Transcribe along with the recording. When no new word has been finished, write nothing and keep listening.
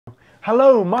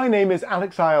Hello, my name is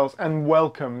Alex Isles and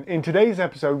welcome. In today's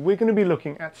episode we're going to be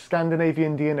looking at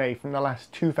Scandinavian DNA from the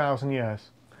last 2,000 years.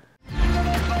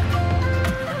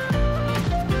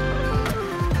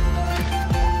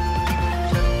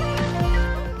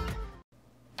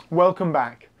 Welcome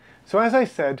back. So as I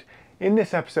said, in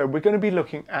this episode we're going to be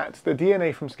looking at the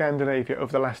DNA from Scandinavia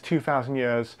over the last 2,000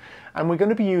 years, and we're going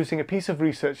to be using a piece of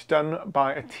research done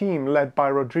by a team led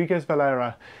by Rodrı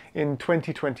guez-Varela in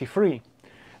 2023.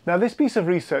 Now this piece of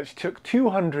research took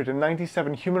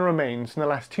 297 human remains in the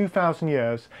last 2,000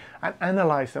 years and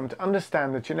analysed them to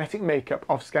understand the genetic makeup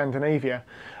of Scandinavia.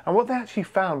 And what they actually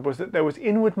found was that there was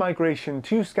inward migration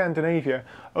to Scandinavia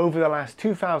over the last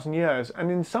 2,000 years,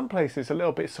 and in some places a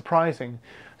little bit surprising.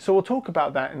 So we'll talk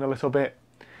about that in a little bit.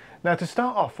 Now to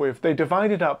start off with, they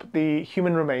divided up the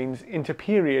human remains into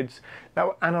periods that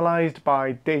were analysed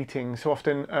by dating, so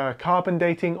often carbon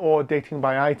dating or dating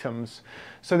by items.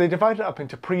 So they divided it up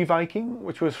into pre-Viking,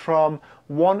 which was from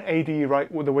 1 AD right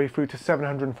all the way through to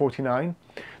 749,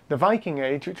 the Viking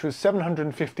Age, which was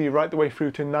 750 right the way through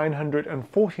to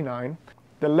 949,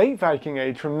 the late Viking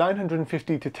Age from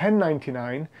 950 to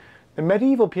 1099, the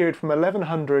medieval period from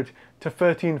 1100 to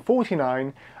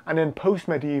 1349, and then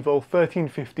post-medieval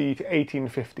 1350 to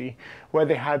 1850, where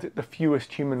they had the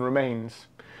fewest human remains.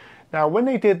 Now when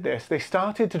they did this, they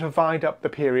started to divide up the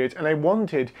periods and they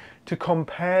wanted to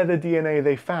compare the DNA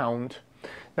they found.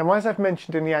 Now as I've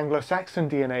mentioned in the Anglo-Saxon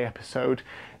DNA episode,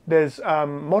 there's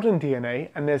modern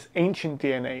DNA and there's ancient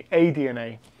DNA,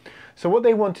 aDNA. So what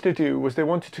they wanted to do was they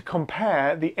wanted to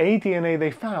compare the aDNA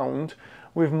they found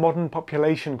with modern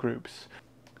population groups.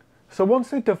 So once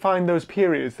they defined those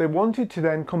periods, they wanted to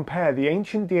then compare the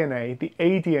ancient DNA, the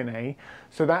aDNA,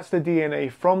 so that's the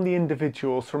DNA from the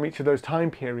individuals from each of those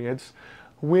time periods,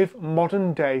 with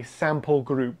modern day sample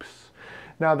groups.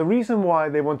 Now the reason why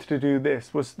they wanted to do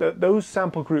this was that those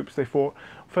sample groups, they thought,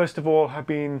 first of all, have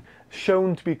been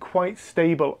shown to be quite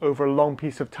stable over a long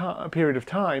period of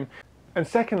time. And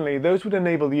secondly, those would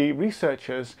enable the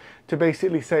researchers to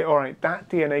basically say, all right, that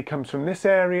DNA comes from this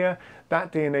area,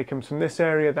 that DNA comes from this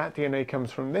area, that DNA comes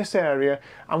from this area,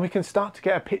 and we can start to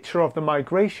get a picture of the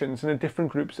migrations and the different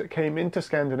groups that came into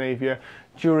Scandinavia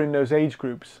during those age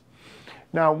groups.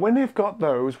 Now, when they've got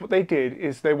those, what they did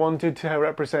is they wanted to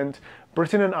represent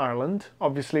Britain and Ireland,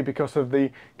 obviously because of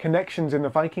the connections in the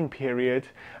Viking period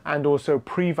and also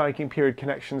pre-Viking period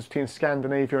connections between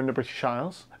Scandinavia and the British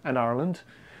Isles and Ireland.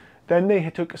 Then they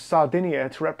took Sardinia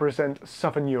to represent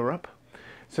Southern Europe.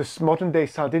 So modern day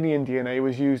Sardinian DNA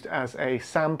was used as a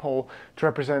sample to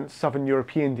represent Southern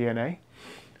European DNA.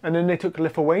 And then they took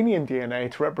Lithuanian DNA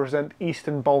to represent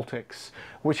Eastern Baltics,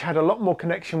 which had a lot more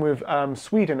connection with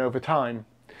Sweden over time.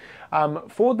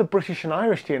 For the British and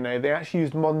Irish DNA, they actually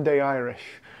used modern day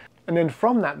Irish. And then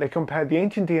from that, they compared the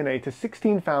ancient DNA to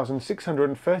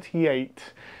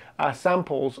 16,638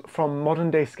 samples from modern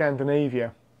day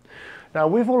Scandinavia. Now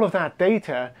with all of that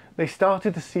data, they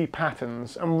started to see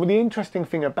patterns, and the interesting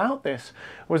thing about this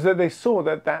was that they saw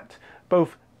that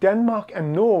both Denmark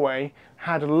and Norway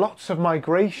had lots of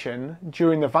migration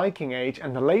during the Viking Age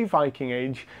and the late Viking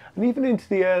Age, and even into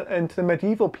the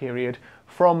medieval period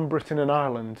from Britain and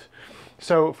Ireland.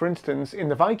 So for instance, in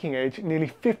the Viking Age, nearly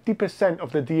 50%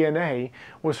 of the DNA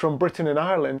was from Britain and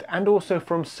Ireland and also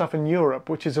from Southern Europe,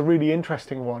 which is a really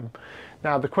interesting one.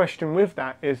 Now the question with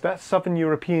that is that Southern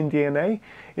European DNA,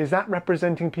 is that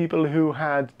representing people who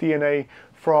had DNA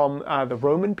from the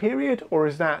Roman period, or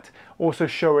is that also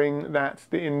showing that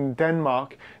in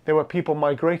Denmark there were people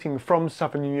migrating from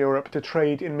Southern Europe to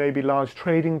trade in maybe large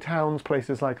trading towns,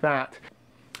 places like that?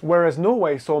 Whereas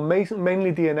Norway saw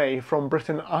mainly DNA from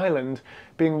Britain and Ireland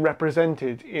being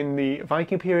represented in the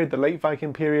Viking period, the late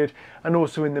Viking period, and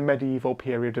also in the medieval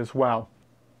period as well.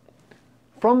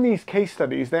 From these case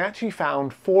studies, they actually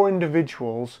found 4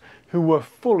 individuals who were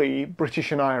fully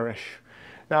British and Irish.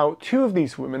 Now, 2 of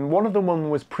these women, one of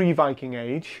them was pre-Viking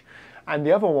Age, and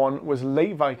the other one was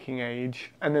late Viking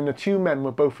Age, and then the 2 men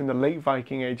were both in the late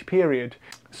Viking Age period.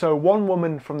 So one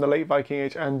woman from the late Viking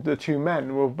Age and the 2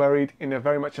 men were buried in a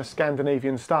very much a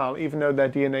Scandinavian style, even though their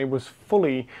DNA was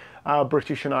fully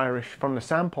British and Irish from the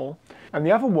sample. And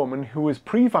the other woman, who was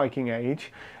pre-Viking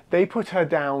Age, they put her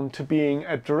down to being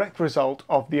a direct result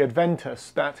of the Adventus,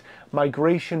 that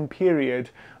migration period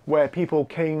where people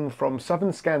came from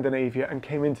southern Scandinavia and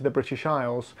came into the British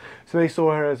Isles. So they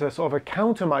saw her as a sort of a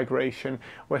counter-migration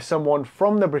where someone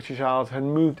from the British Isles had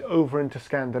moved over into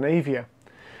Scandinavia.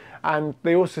 And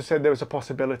they also said there was a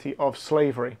possibility of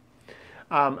slavery.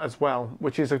 as well,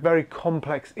 which is a very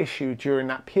complex issue during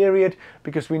that period,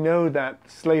 because we know that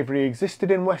slavery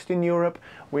existed in Western Europe.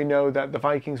 We know that the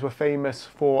Vikings were famous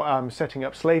for setting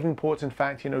up slaving ports. In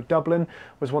fact, Dublin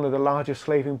was one of the largest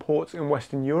slaving ports in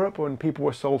Western Europe, when people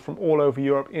were sold from all over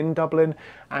Europe in Dublin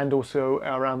and also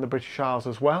around the British Isles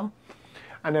as well.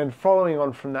 And then following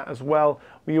on from that as well,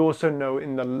 we also know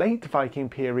in the late Viking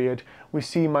period, we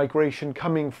see migration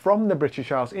coming from the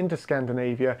British Isles into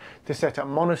Scandinavia to set up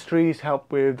monasteries,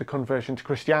 help with the conversion to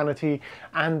Christianity,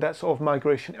 and that sort of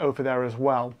migration over there as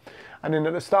well. And then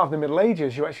at the start of the Middle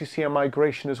Ages, you actually see a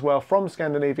migration as well from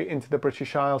Scandinavia into the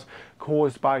British Isles,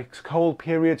 caused by cold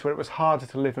periods where it was harder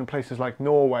to live in places like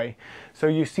Norway. So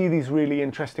you see these really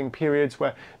interesting periods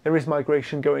where there is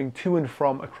migration going to and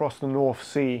from across the North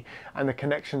Sea, and the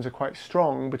connections are quite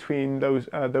strong between those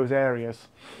areas.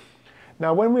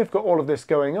 Now, when we've got all of this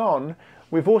going on,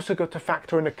 we've also got to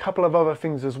factor in a couple of other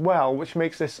things as well, which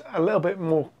makes this a little bit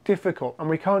more difficult, and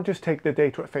we can't just take the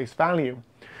data at face value.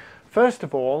 First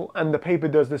of all, and the paper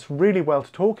does this really well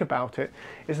to talk about it,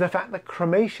 is the fact that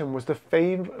cremation was the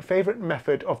favourite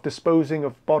method of disposing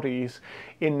of bodies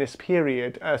in this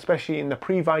period, especially in the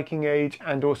pre-Viking Age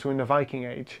and also in the Viking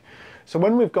Age. So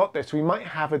when we've got this, we might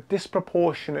have a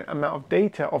disproportionate amount of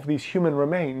data of these human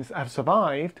remains that have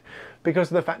survived because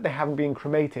of the fact they haven't been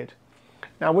cremated.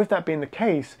 Now, with that being the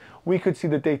case, we could see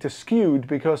the data skewed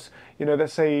because,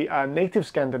 let's say native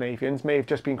Scandinavians may have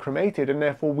just been cremated, and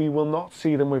therefore we will not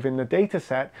see them within the data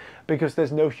set because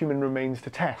there's no human remains to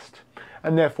test.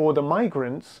 And therefore the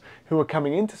migrants who are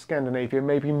coming into Scandinavia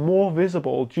may be more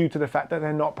visible due to the fact that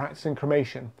they're not practicing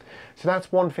cremation. So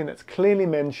that's one thing that's clearly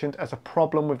mentioned as a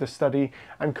problem with the study,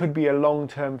 and could be a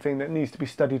long-term thing that needs to be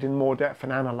studied in more depth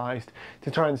and analysed to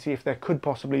try and see if there could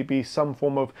possibly be some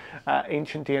form of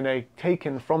ancient DNA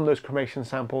taken from those cremation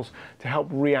samples to help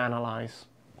reanalyse.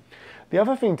 The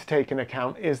other thing to take into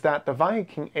account is that the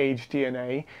Viking Age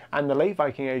DNA and the late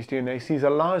Viking Age DNA sees a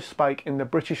large spike in the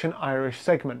British and Irish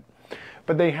segment.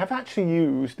 But they have actually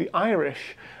used the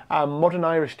Irish, modern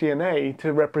Irish DNA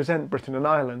to represent Britain and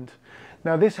Ireland.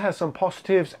 Now, this has some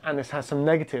positives and this has some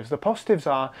negatives. The positives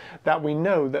are that we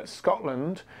know that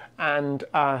Scotland and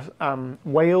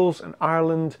Wales and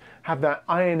Ireland have that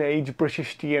Iron Age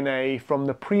British DNA from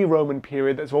the pre-Roman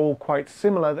period that's all quite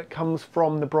similar, that comes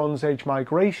from the Bronze Age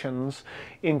migrations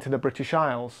into the British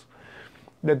Isles.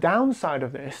 The downside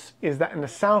of this is that in the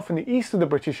south and the east of the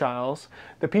British Isles,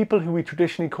 the people who we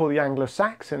traditionally call the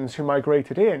Anglo-Saxons who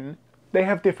migrated in, they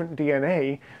have different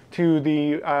DNA to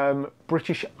the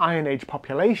British Iron Age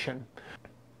population.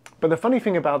 But the funny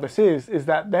thing about this is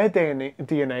that their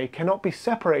DNA cannot be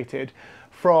separated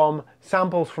from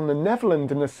samples from the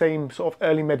Netherlands in the same sort of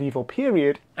early medieval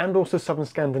period, and also southern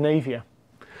Scandinavia.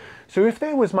 So if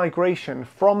there was migration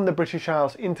from the British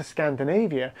Isles into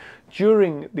Scandinavia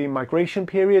during the migration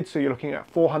period, so you're looking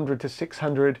at 400 to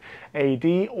 600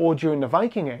 AD, or during the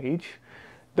Viking Age,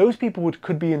 those people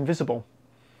could be invisible.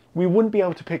 We wouldn't be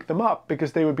able to pick them up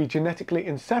because they would be genetically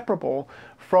inseparable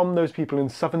from those people in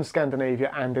southern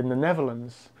Scandinavia and in the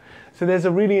Netherlands. So there's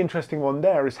a really interesting one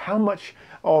there, is how much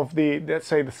of the, let's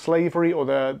say, the slavery or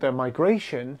the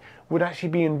migration would actually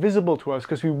be invisible to us,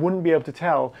 because we wouldn't be able to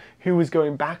tell who was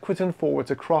going backwards and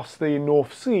forwards across the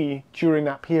North Sea during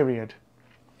that period.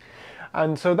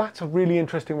 And so that's a really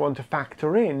interesting one to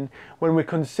factor in when we're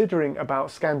considering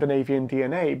about Scandinavian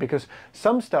DNA, because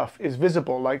some stuff is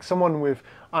visible, like someone with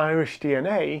Irish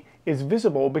DNA is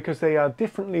visible because they are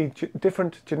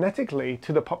different genetically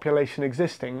to the population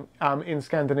existing in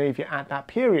Scandinavia at that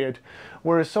period,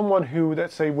 whereas someone who,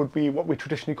 let's say, would be what we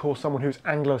traditionally call someone who's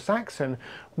Anglo-Saxon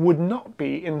would not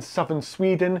be in southern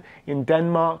Sweden, in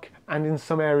Denmark, and in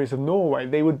some areas of Norway.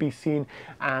 They would be seen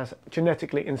as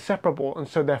genetically inseparable, and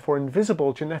so therefore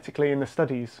invisible genetically in the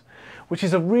studies, which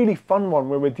is a really fun one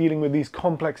where we're dealing with these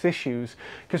complex issues,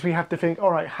 because we have to think,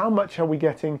 all right, how much are we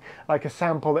getting like a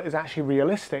sample that is actually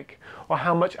realistic, or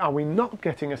how much are we not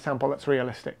getting a sample that's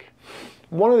realistic?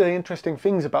 One of the interesting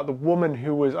things about the woman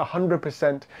who was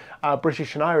 100%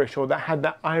 British and Irish, or that had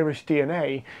that Irish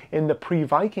DNA in the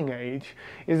pre-Viking Age,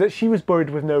 is that she was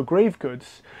buried with no grave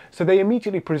goods, so they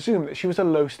immediately presumed that she was a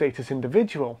low-status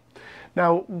individual.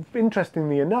 Now,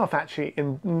 interestingly enough, actually,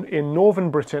 in northern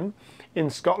Britain, in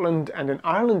Scotland and in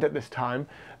Ireland at this time,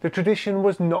 the tradition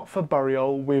was not for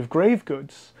burial with grave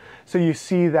goods. So you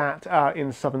see that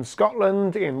in southern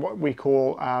Scotland, in what we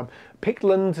call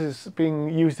Pictland, is being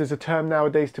used as a term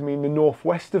nowadays to mean the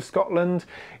northwest of Scotland,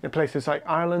 in places like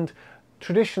Ireland.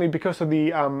 Traditionally, because of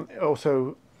the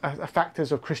also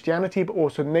factors of Christianity, but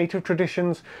also native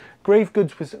traditions, grave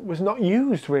goods was not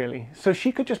used really. So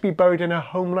she could just be buried in her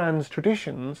homeland's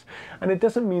traditions, and it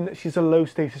doesn't mean that she's a low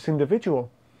status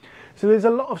individual. So there's a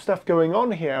lot of stuff going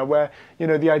on here where, you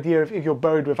know, the idea of if you're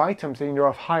buried with items and you're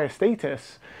of higher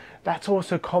status, that's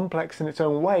also complex in its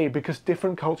own way, because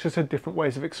different cultures have different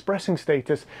ways of expressing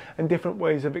status and different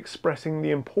ways of expressing the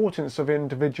importance of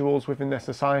individuals within their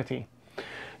society.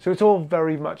 So it's all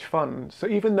very much fun. So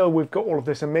even though we've got all of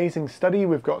this amazing study,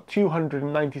 we've got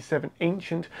 297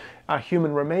 ancient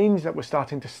human remains that we're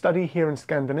starting to study here in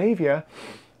Scandinavia,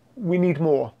 we need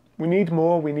more. We need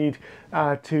more. We need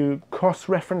to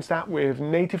cross-reference that with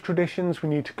native traditions. We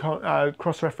need to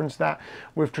cross-reference that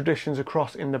with traditions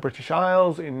across in the British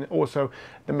Isles, in also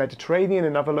the Mediterranean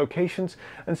and other locations,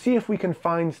 and see if we can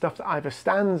find stuff that either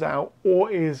stands out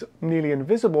or is nearly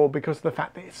invisible because of the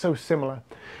fact that it's so similar.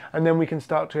 And then we can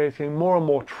start creating more and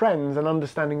more trends and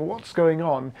understanding what's going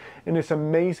on in this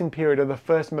amazing period of the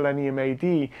first millennium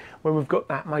AD, when we've got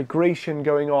that migration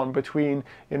going on between,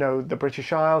 you know, the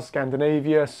British Isles,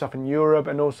 Scandinavia, Southern Europe,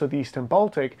 and also the Eastern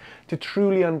Baltic, to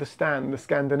truly understand the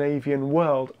Scandinavian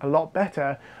world a lot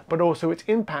better, but also its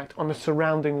impact on the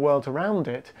surrounding world around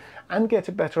it, and get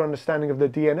a better understanding of the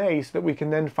DNA so that we can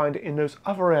then find it in those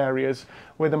other areas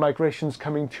where the migration's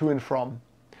coming to and from.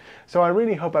 So I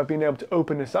really hope I've been able to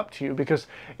open this up to you, because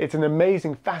it's an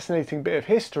amazing, fascinating bit of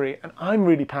history, and I'm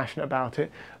really passionate about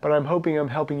it, but I'm hoping I'm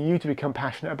helping you to become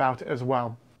passionate about it as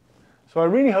well. So I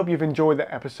really hope you've enjoyed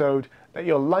that episode, that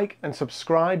you'll like and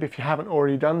subscribe if you haven't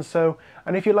already done so,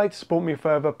 and if you'd like to support me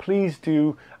further, please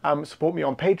do support me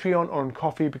on Patreon or on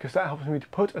Ko-fi, because that helps me to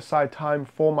put aside time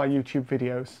for my YouTube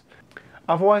videos.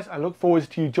 Otherwise, I look forward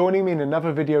to you joining me in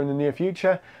another video in the near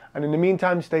future, and in the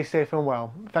meantime, stay safe and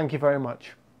well. Thank you very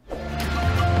much.